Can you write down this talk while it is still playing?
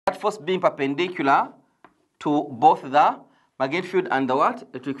force being perpendicular to both the magnetic field and the what?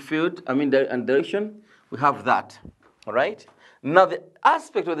 Electric field, and direction, we have that. All right? Now, the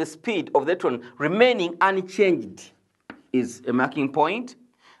aspect of the speed of the electron remaining unchanged is a marking point.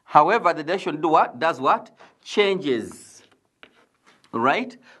 However, the direction does what? Changes. All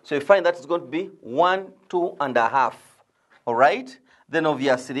right? So you find that it's going to be 1, 2.5. All right? Then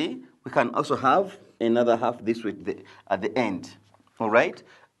obviously, we can also have another half this way at the end. All right?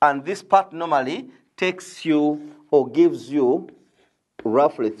 And this part normally takes you or gives you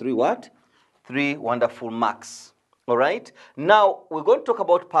roughly 3 what? 3 wonderful marks. All right? Now, we're going to talk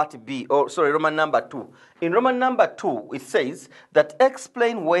about part B, Roman number 2. In Roman number 2, it says that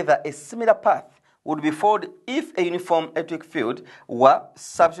explain whether a similar path would be followed if a uniform electric field were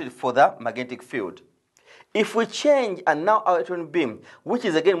substituted for the magnetic field. If we change and now our electron beam, which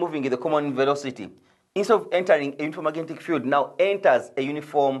is again moving in the common velocity, instead of entering a uniform magnetic field, now enters a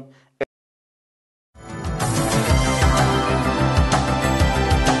uniform